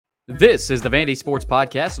This is the VandySports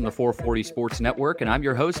podcast on the 440 Sports Network, and I'm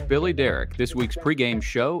your host, Billy Derrick. This week's pregame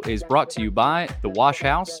show is brought to you by The Wash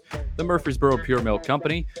House, the Murfreesboro Pure Milk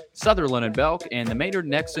Company, Sutherland & Belk, and the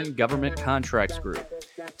Maynard-Nexen Government Contracts Group.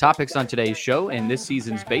 Topics on today's show and this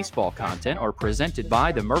season's baseball content are presented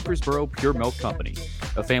by the Murfreesboro Pure Milk Company,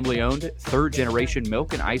 a family-owned third-generation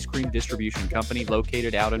milk and ice cream distribution company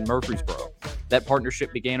located out in Murfreesboro. That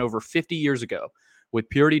partnership began over 50 years ago with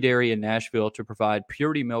Purity Dairy in Nashville to provide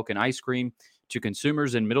purity milk and ice cream to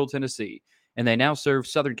consumers in Middle Tennessee, and they now serve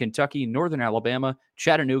Southern Kentucky, Northern Alabama,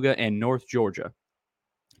 Chattanooga, and North Georgia.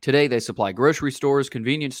 Today, they supply grocery stores,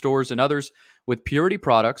 convenience stores, and others with Purity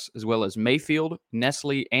products, as well as Mayfield,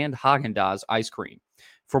 Nestle, and Haagen-Dazs ice cream.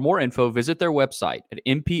 For more info, visit their website at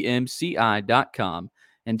mpmci.com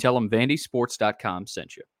and tell them VandySports.com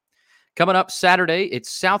sent you. Coming up Saturday, it's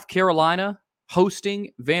South Carolina hosting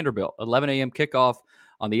Vanderbilt. 11 a.m. kickoff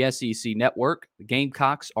on the SEC network. The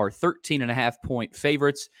Gamecocks are 13.5-point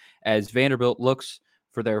favorites as Vanderbilt looks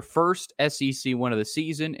for their first SEC win of the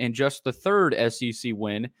season and just the third SEC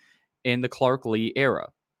win in the Clark Lee era.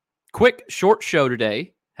 Quick, short show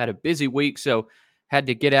today. Had a busy week, so had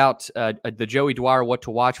to get out the Joey Dwyer What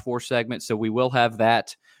to Watch For segment, so we will have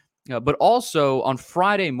that. But also on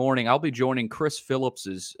Friday morning, I'll be joining Chris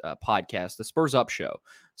Phillips's podcast, the Spurs Up Show.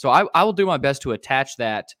 So I will do my best to attach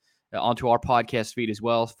that onto our podcast feed as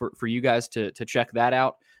well for you guys to check that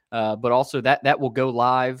out. But also that will go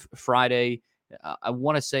live Friday, I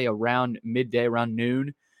want to say around midday, around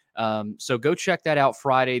noon. So go check that out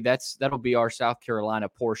Friday. That'll be our South Carolina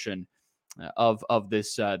portion of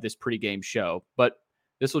this pregame show. But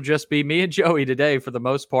this will just be me and Joey today for the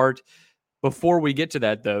most part. Before we get to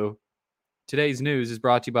that, though, today's news is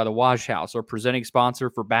brought to you by the Wash House, our presenting sponsor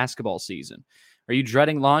for basketball season. Are you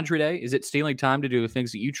dreading laundry day? Is it stealing time to do the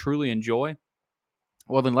things that you truly enjoy?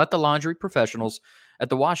 Well, then let the laundry professionals at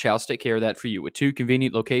the Wash House take care of that for you. With 2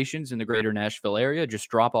 convenient locations in the greater Nashville area, just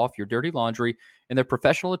drop off your dirty laundry, and their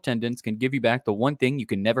professional attendants can give you back the one thing you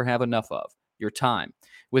can never have enough of, your time.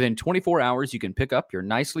 Within 24 hours, you can pick up your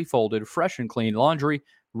nicely folded, fresh and clean laundry,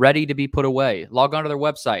 ready to be put away. Log on to their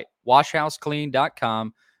website,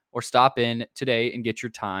 washhouseclean.com, or stop in today and get your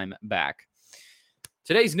time back.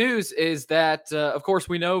 Today's news is that, of course,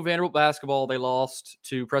 we know Vanderbilt basketball, they lost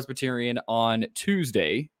to Presbyterian on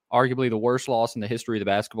Tuesday, arguably the worst loss in the history of the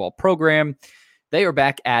basketball program. They are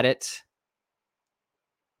back at it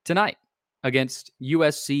tonight against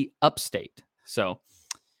USC Upstate. So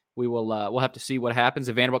we'll have to see what happens.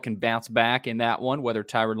 If Vanderbilt can bounce back in that one, whether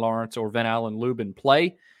Tyron Lawrence or Van Allen Lubin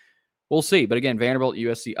play, we'll see. But again, Vanderbilt,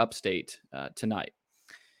 USC Upstate tonight.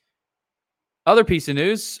 Other piece of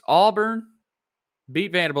news, Auburn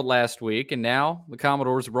beat Vanderbilt last week, and now the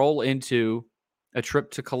Commodores roll into a trip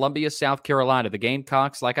to Columbia, South Carolina. The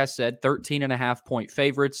Gamecocks, like I said, 13.5-point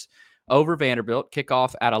favorites over Vanderbilt.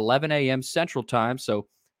 Kickoff at 11 a.m. Central Time, so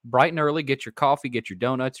bright and early. Get your coffee, get your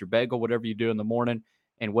donuts, your bagel, whatever you do in the morning,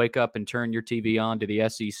 and wake up and turn your TV on to the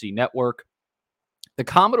SEC network. The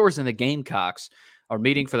Commodores and the Gamecocks are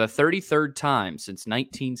meeting for the 33rd time since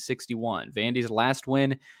 1961. Vandy's last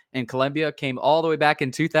win in Columbia came all the way back in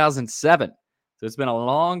 2007. So it's been a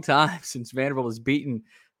long time since Vanderbilt has beaten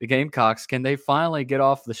the Gamecocks. Can they finally get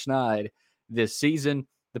off the schneid this season?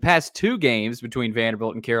 The past 2 games between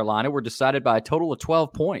Vanderbilt and Carolina were decided by a total of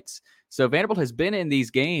 12 points. So Vanderbilt has been in these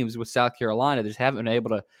games with South Carolina. They just haven't been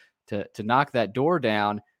able to knock that door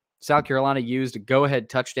down. South Carolina used a go-ahead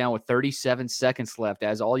touchdown with 37 seconds left,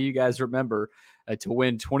 as all you guys remember, to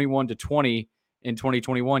win 21-20 in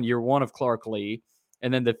 2021, year 1 of Clark Lee.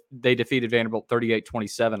 And then they defeated Vanderbilt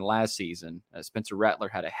 38-27 last season. Spencer Rattler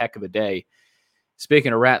had a heck of a day.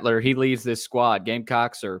 Speaking of Rattler, he leads this squad.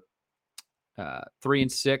 Gamecocks are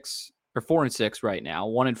 3-6 or 4-6 right now,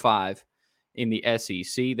 1-5 in the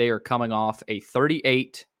SEC. They are coming off a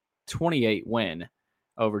 38-28 win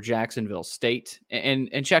over Jacksonville State.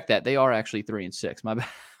 And check that. They are actually 3-6. My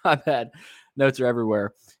bad. Notes are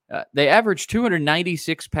everywhere. They average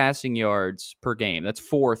 296 passing yards per game. That's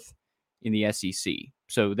 4th in the SEC.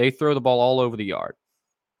 So they throw the ball all over the yard.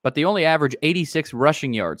 But they only average 86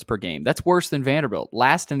 rushing yards per game. That's worse than Vanderbilt,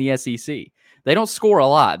 last in the SEC. They don't score a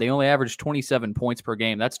lot. They only average 27 points per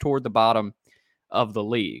game. That's toward the bottom of the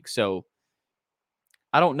league. So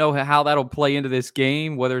I don't know how that'll play into this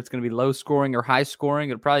game, whether it's going to be low scoring or high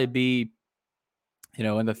scoring. It'll probably be,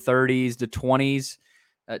 in the 30s to 20s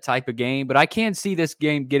type of game. But I can see this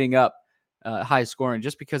game getting up high scoring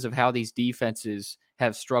just because of how these defenses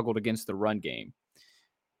have struggled against the run game.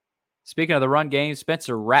 Speaking of the run game,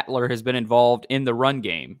 Spencer Rattler has been involved in the run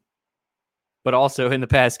game, but also in the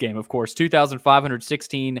pass game, of course.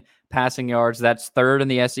 2,516 passing yards. That's 3rd in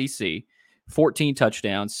the SEC. 14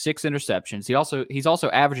 touchdowns, 6 interceptions. He's also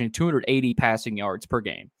averaging 280 passing yards per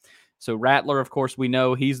game. So Rattler, of course, we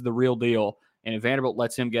know he's the real deal. And if Vanderbilt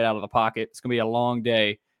lets him get out of the pocket, it's going to be a long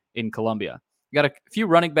day in Columbia. You got a few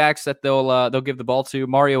running backs that they'll give the ball to.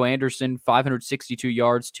 Mario Anderson, 562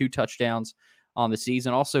 yards, 2 touchdowns on the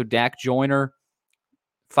season. Also, Dak Joyner,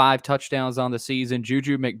 5 touchdowns on the season.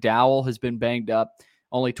 Juju McDowell has been banged up,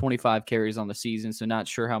 only 25 carries on the season, so not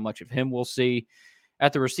sure how much of him we'll see.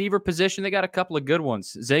 At the receiver position, they got a couple of good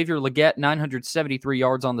ones. Xavier Legette, 973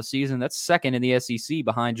 yards on the season. That's second in the SEC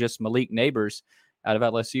behind just Malik Neighbors out of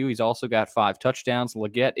LSU. He's also got 5 touchdowns.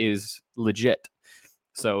 Legette is legit.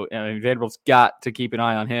 So Vanderbilt's got to keep an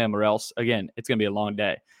eye on him, or else, again, it's going to be a long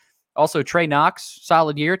day. Also, Trey Knox,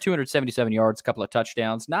 solid year, 277 yards, a couple of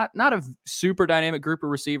touchdowns. Not a super dynamic group of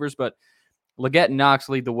receivers, but Legette and Knox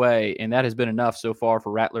lead the way, and that has been enough so far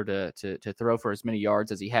for Rattler to throw for as many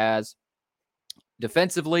yards as he has.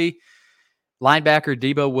 Defensively, linebacker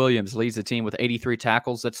Debo Williams leads the team with 83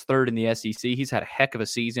 tackles. That's third in the SEC. He's had a heck of a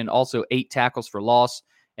season. Also, 8 tackles for loss.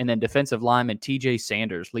 And then defensive lineman TJ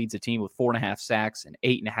Sanders leads the team with 4.5 sacks and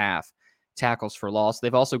 8.5 tackles for loss.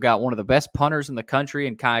 They've also got one of the best punters in the country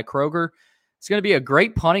in Kai Kroger. It's going to be a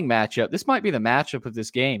great punting matchup. This might be the matchup of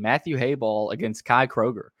this game. Matthew Hayball against Kai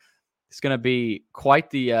Kroger. It's going to be quite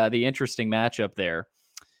the interesting matchup there.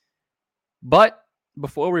 But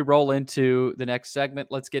before we roll into the next segment,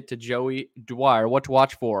 let's get to Joey Dwyer. What to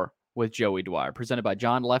watch for with Joey Dwyer, presented by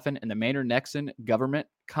John Leffen and the Maynard-Nexen Government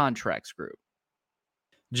Contracts Group.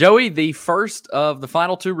 Joey, the first of the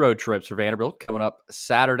final 2 road trips for Vanderbilt coming up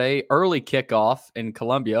Saturday, early kickoff in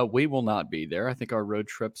Columbia. We will not be there. I think our road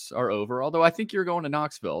trips are over, although I think you're going to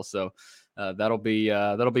Knoxville. So that'll be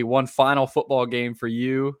one final football game for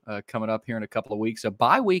you coming up here in a couple of weeks, a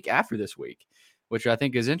bye week after this week, which I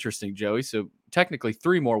think is interesting, Joey. So technically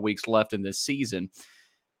 3 more weeks left in this season.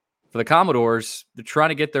 For the Commodores, they're trying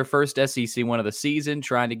to get their first SEC win of the season,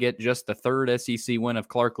 trying to get just the 3rd SEC win of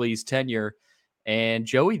Clark Lee's tenure. And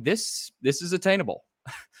Joey, this is attainable.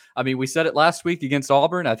 I mean, we said it last week against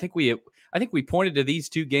Auburn. I think we pointed to these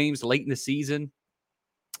 2 games late in the season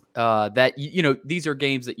that these are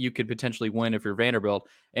games that you could potentially win if you're Vanderbilt,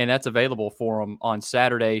 and that's available for them on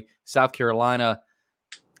Saturday. South Carolina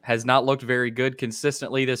has not looked very good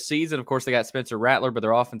consistently this season. Of course, they got Spencer Rattler, but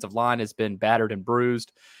their offensive line has been battered and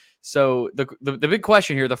bruised. So the big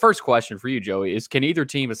question here, the first question for you, Joey, is can either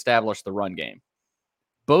team establish the run game?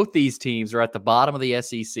 Both these teams are at the bottom of the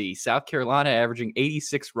SEC. South Carolina averaging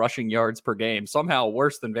 86 rushing yards per game, somehow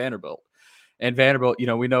worse than Vanderbilt. And Vanderbilt,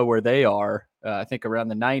 we know where they are. I think around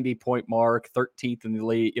the 90-point mark, 13th in the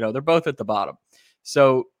league. They're both at the bottom.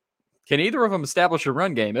 So can either of them establish a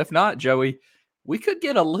run game? If not, Joey, we could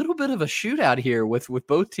get a little bit of a shootout here with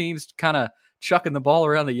both teams kind of chucking the ball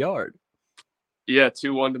around the yard. Yeah,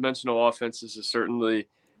 2 one-dimensional offenses is certainly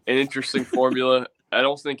an interesting formula. I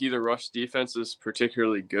don't think either rush defense is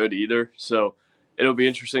particularly good either. So it'll be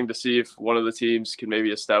interesting to see if one of the teams can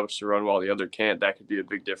maybe establish the run while the other can't. That could be a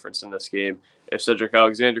big difference in this game. If Cedric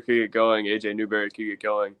Alexander could get going, A.J. Newberry could get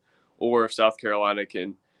going, or if South Carolina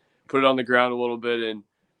can put it on the ground a little bit and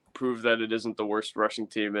prove that it isn't the worst rushing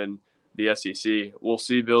team in the SEC. We'll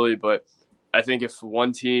see, Billy, but I think if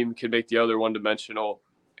one team can make the other one-dimensional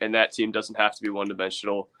and that team doesn't have to be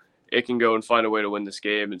one-dimensional, it can go and find a way to win this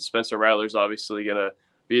game. And Spencer Rattler's obviously going to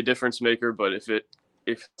be a difference maker, but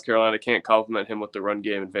if Carolina can't complement him with the run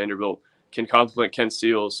game and Vanderbilt can complement Ken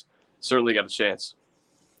Seals, certainly got a chance.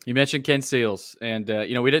 You mentioned Ken Seals, and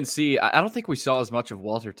we didn't see. I don't think we saw as much of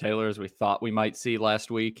Walter Taylor as we thought we might see last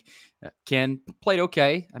week. Ken played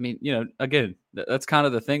okay. I mean, again, that's kind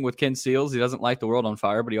of the thing with Ken Seals. He doesn't light the world on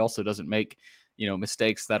fire, but he also doesn't make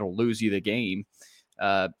mistakes that'll lose you the game.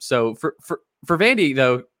 So for Vandy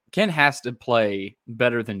though, Ken has to play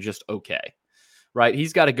better than just okay, right?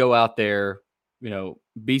 He's got to go out there,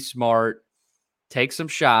 be smart, take some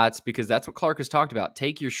shots, because that's what Clark has talked about.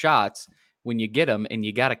 Take your shots when you get them, and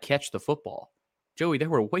you got to catch the football. Joey, there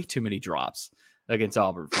were way too many drops against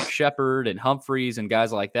Auburn from Shepard and Humphreys and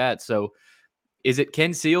guys like that. So is it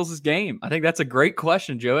Ken Seals' game? I think that's a great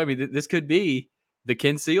question, Joe. I mean, this could be the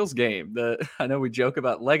Ken Seals game. I know we joke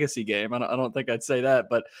about legacy game. I don't think I'd say that,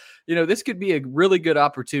 but this could be a really good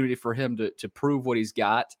opportunity for him to prove what he's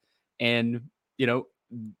got. And,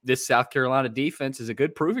 this South Carolina defense is a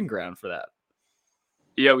good proving ground for that.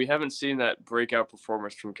 Yeah, we haven't seen that breakout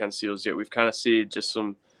performance from Ken Seals yet. We've kind of seen just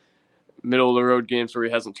some middle-of-the-road games where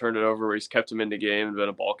he hasn't turned it over, where he's kept him in the game and been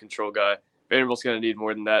a ball control guy. Vanderbilt's going to need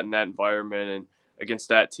more than that in that environment, and against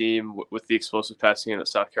that team with the explosive passing game that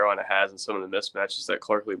South Carolina has and some of the mismatches that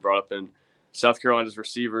Clark Lee brought up in South Carolina's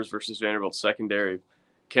receivers versus Vanderbilt's secondary.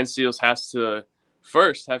 Ken Seals has to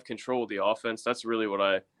first have control of the offense. That's really what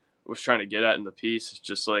I was trying to get at in the piece. It's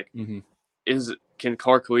just like, can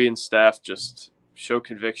Clark Lee and staff just show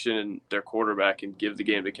conviction in their quarterback and give the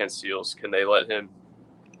game to Kent Seals? Can they let him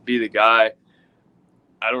be the guy?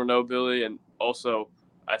 I don't know, Billy. And also,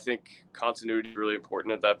 I think continuity is really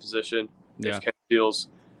important at that position. Yeah. If Kent Seals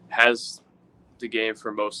has the game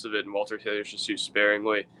for most of it and Walter Taylor's just used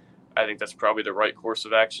sparingly, I think that's probably the right course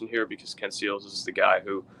of action here, because Kent Seals is the guy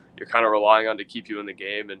who you're kind of relying on to keep you in the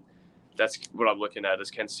game. And that's what I'm looking at,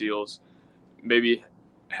 is Kent Seals maybe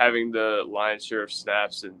having the lion's share of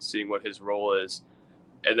snaps and seeing what his role is.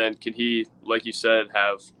 And then can he, like you said,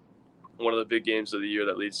 have one of the big games of the year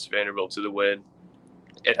that leads Vanderbilt to the win?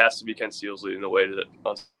 It has to be Kent Seals leading the way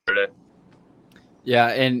on Saturday. Yeah,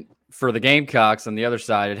 and for the Gamecocks on the other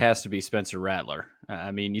side, it has to be Spencer Rattler.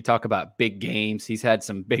 I mean, you talk about big games. He's had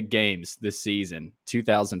some big games this season.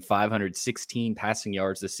 2,516 passing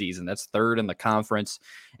yards this season. That's third in the conference.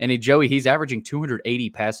 And Joey, he's averaging 280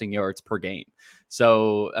 passing yards per game.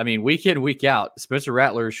 So, I mean, week in, week out, Spencer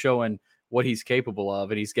Rattler is showing what he's capable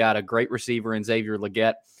of. And he's got a great receiver in Xavier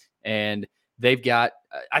Legette. And they've got,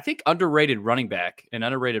 I think, underrated running back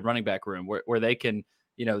room where they can,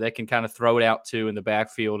 they can kind of throw it out to in the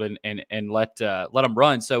backfield and let them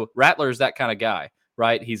run. So Rattler is that kind of guy,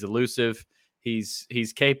 right? He's elusive.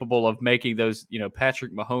 He's capable of making those,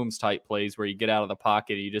 Patrick Mahomes type plays where you get out of the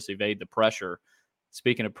pocket and you just evade the pressure.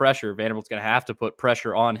 Speaking of pressure, Vanderbilt's going to have to put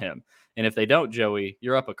pressure on him. And if they don't, Joey,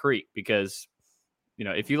 you're up a creek, because,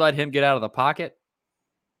 if you let him get out of the pocket,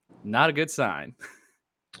 not a good sign.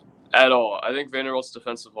 At all. I think Vanderbilt's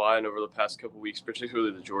defensive line over the past couple of weeks,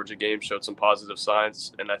 particularly the Georgia game, showed some positive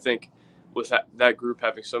signs. And I think with that group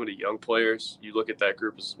having so many young players, you look at that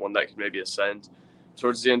group as one that could maybe ascend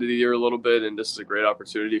towards the end of the year a little bit, and this is a great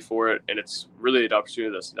opportunity for it. And it's really an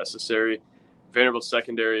opportunity that's necessary. Vanderbilt's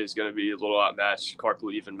secondary is going to be a little outmatched. Clark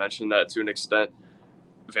Lee even mentioned that to an extent.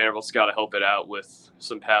 Vanderbilt's got to help it out with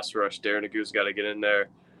some pass rush. Darren Agu's got to get in there.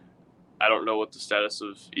 I don't know what the status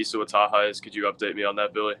of Issa Wataha is. Could you update me on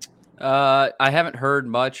that, Billy? I haven't heard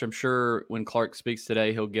much. I'm sure when Clark speaks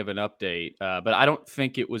today, he'll give an update. But I don't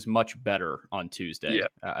think it was much better on Tuesday. Yeah.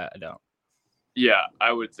 I don't. Yeah,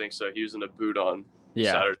 I would think so. He was in a boot on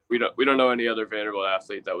Saturday. We don't know any other Vanderbilt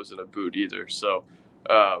athlete that was in a boot either. So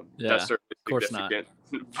that's certainly significant.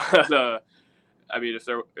 But I mean,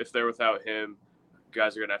 if they're without him,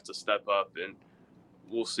 guys are gonna have to step up, and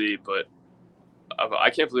we'll see. But I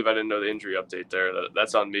can't believe I didn't know the injury update there.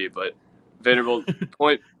 That's on me. But Vanderbilt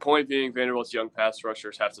point being, Vanderbilt's young pass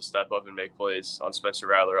rushers have to step up and make plays on Spencer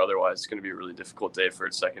Rattler. Otherwise, it's going to be a really difficult day for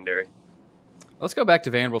its secondary. Let's go back to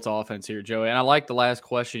Vanderbilt's offense here, Joey. And I like the last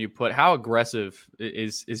question you put. How aggressive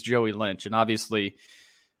is Joey Lynch? And obviously,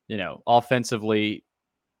 offensively,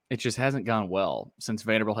 it just hasn't gone well since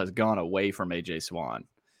Vanderbilt has gone away from A.J. Swan,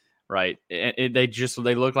 right? And they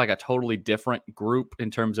look like a totally different group in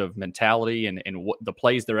terms of mentality and what the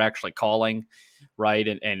plays they're actually calling, right?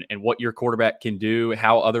 And what your quarterback can do,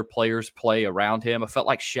 how other players play around him. I felt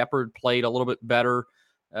like Shepard played a little bit better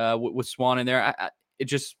with Swan in there. It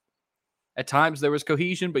just, at times there was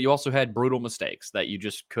cohesion, but you also had brutal mistakes that you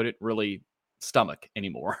just couldn't really stomach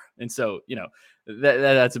anymore. And so,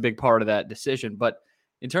 that's a big part of that decision. But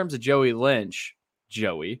in terms of Joey Lynch,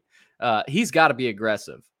 he's got to be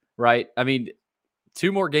aggressive, right? I mean,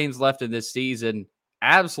 2 more games left in this season,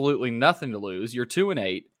 absolutely nothing to lose. You're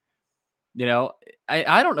 2-8.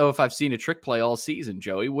 I don't know if I've seen a trick play all season,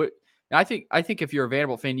 Joey. I think if you're a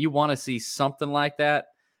Vanderbilt fan, you want to see something like that,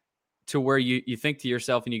 to where you think to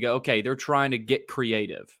yourself and you go, okay, they're trying to get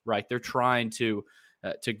creative, right? They're trying to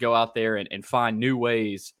go out there and find new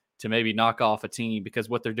ways to maybe knock off a team, because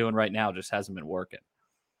what they're doing right now just hasn't been working.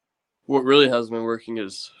 What really hasn't been working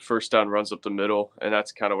is first down runs up the middle, and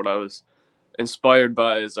that's kind of what I was inspired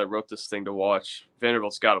by as I wrote this thing to watch.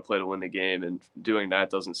 Vanderbilt's got to play to win the game, and doing that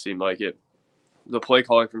doesn't seem like it. The play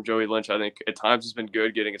calling from Joey Lynch, I think, at times has been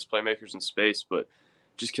good, getting its playmakers in space, but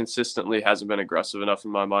just consistently hasn't been aggressive enough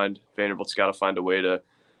in my mind. Vanderbilt's got to find a way to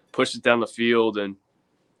push it down the field and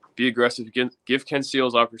be aggressive. Give Ken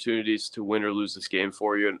Seals opportunities to win or lose this game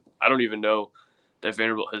for you. And I don't even know that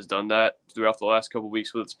Vanderbilt has done that throughout the last couple of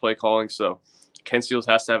weeks with its play calling. So Ken Seals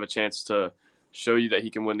has to have a chance to show you that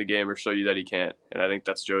he can win the game or show you that he can't. And I think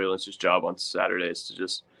that's Joey Lynch's job on Saturdays, to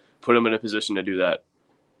just put him in a position to do that.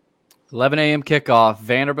 11 a.m. kickoff,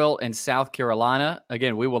 Vanderbilt and South Carolina.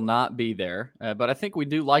 Again, we will not be there, but I think we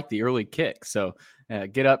do like the early kick. So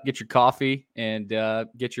get up, get your coffee, and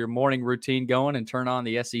get your morning routine going, and turn on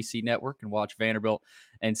the SEC network and watch Vanderbilt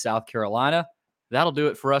and South Carolina. That'll do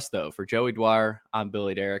it for us, though. For Joey Dwyer, I'm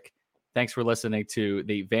Billy Derrick. Thanks for listening to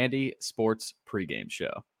the Vandy Sports Pregame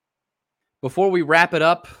Show. Before we wrap it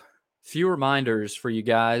up, few reminders for you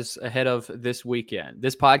guys ahead of this weekend.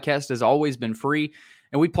 This podcast has always been free,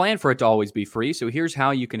 and we plan for it to always be free. So here's how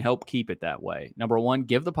you can help keep it that way. Number one,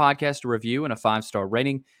 give the podcast a review and a 5-star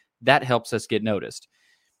rating. That helps us get noticed.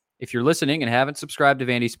 If you're listening and haven't subscribed to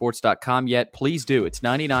VandySports.com yet, please do. It's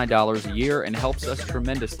 $99 a year and helps us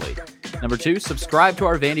tremendously. Number two, subscribe to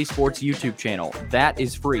our Vandy Sports YouTube channel. That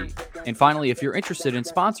is free. And finally, if you're interested in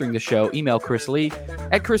sponsoring the show, email Chris Lee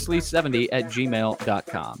at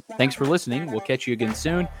chrislee70@gmail.com. Thanks for listening. We'll catch you again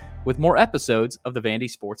soon with more episodes of the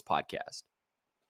Vandy Sports Podcast.